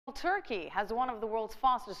Turkey has one of the world's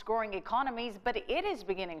fastest growing economies, but it is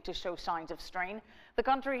beginning to show signs of strain. The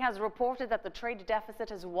country has reported that the trade deficit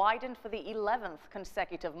has widened for the 11th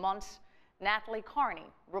consecutive month. Natalie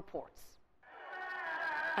Carney reports.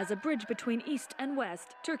 As a bridge between East and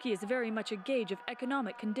West, Turkey is very much a gauge of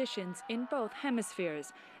economic conditions in both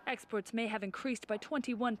hemispheres. Exports may have increased by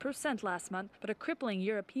 21% last month, but a crippling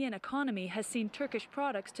European economy has seen Turkish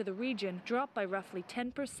products to the region drop by roughly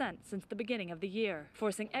 10% since the beginning of the year,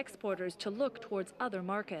 forcing exporters to look towards other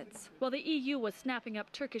markets. While the EU was snapping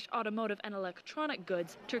up Turkish automotive and electronic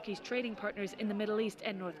goods, Turkey's trading partners in the Middle East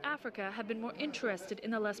and North Africa have been more interested in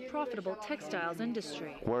the less profitable textiles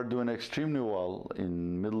industry. We're doing extremely well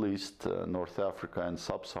in Middle East, North Africa, and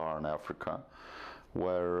Sub-Saharan Africa,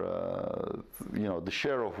 where the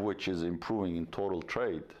share of which is improving in total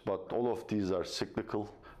trade. But all of these are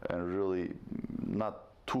cyclical and really not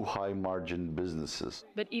too high margin businesses.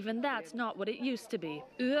 But even that's not what it used to be.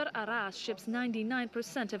 Ur Aras ships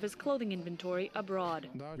 99% of his clothing inventory abroad.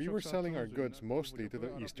 We were selling our goods mostly to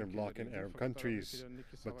the Eastern Bloc and Arab countries,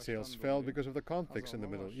 but sales fell because of the conflicts in the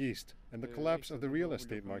Middle East and the collapse of the real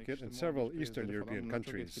estate market in several Eastern European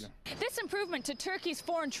countries. This improvement to Turkey's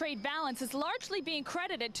foreign trade balance is largely being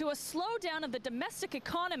credited to a slowdown of the domestic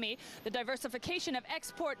economy, the diversification of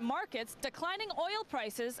export markets, declining oil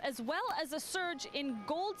prices, as well as a surge in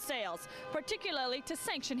gold sales, particularly to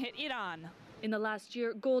sanction-hit Iran. In the last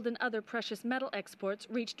year, gold and other precious metal exports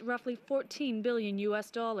reached roughly $14 billion,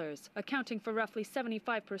 accounting for roughly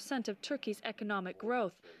 75% of Turkey's economic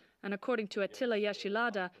growth. And according to Attila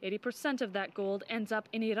Yeşilada, 80% of that gold ends up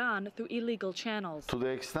in Iran through illegal channels. To the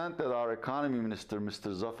extent that our economy minister,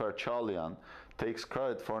 Mr. Zafer Çağlayan, takes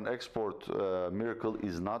credit for an export miracle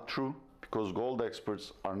is not true, because gold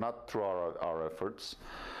exports are not through our efforts.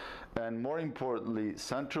 And more importantly,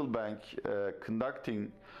 central bank conducting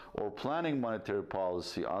or planning monetary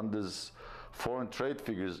policy on these foreign trade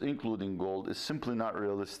figures, including gold, is simply not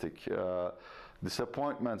realistic.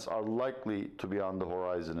 Disappointments are likely to be on the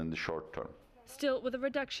horizon in the short term. Still, with a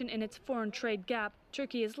reduction in its foreign trade gap,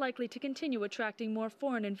 Turkey is likely to continue attracting more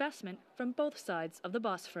foreign investment from both sides of the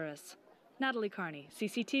Bosphorus. Natalie Carney,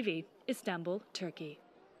 CCTV, Istanbul, Turkey.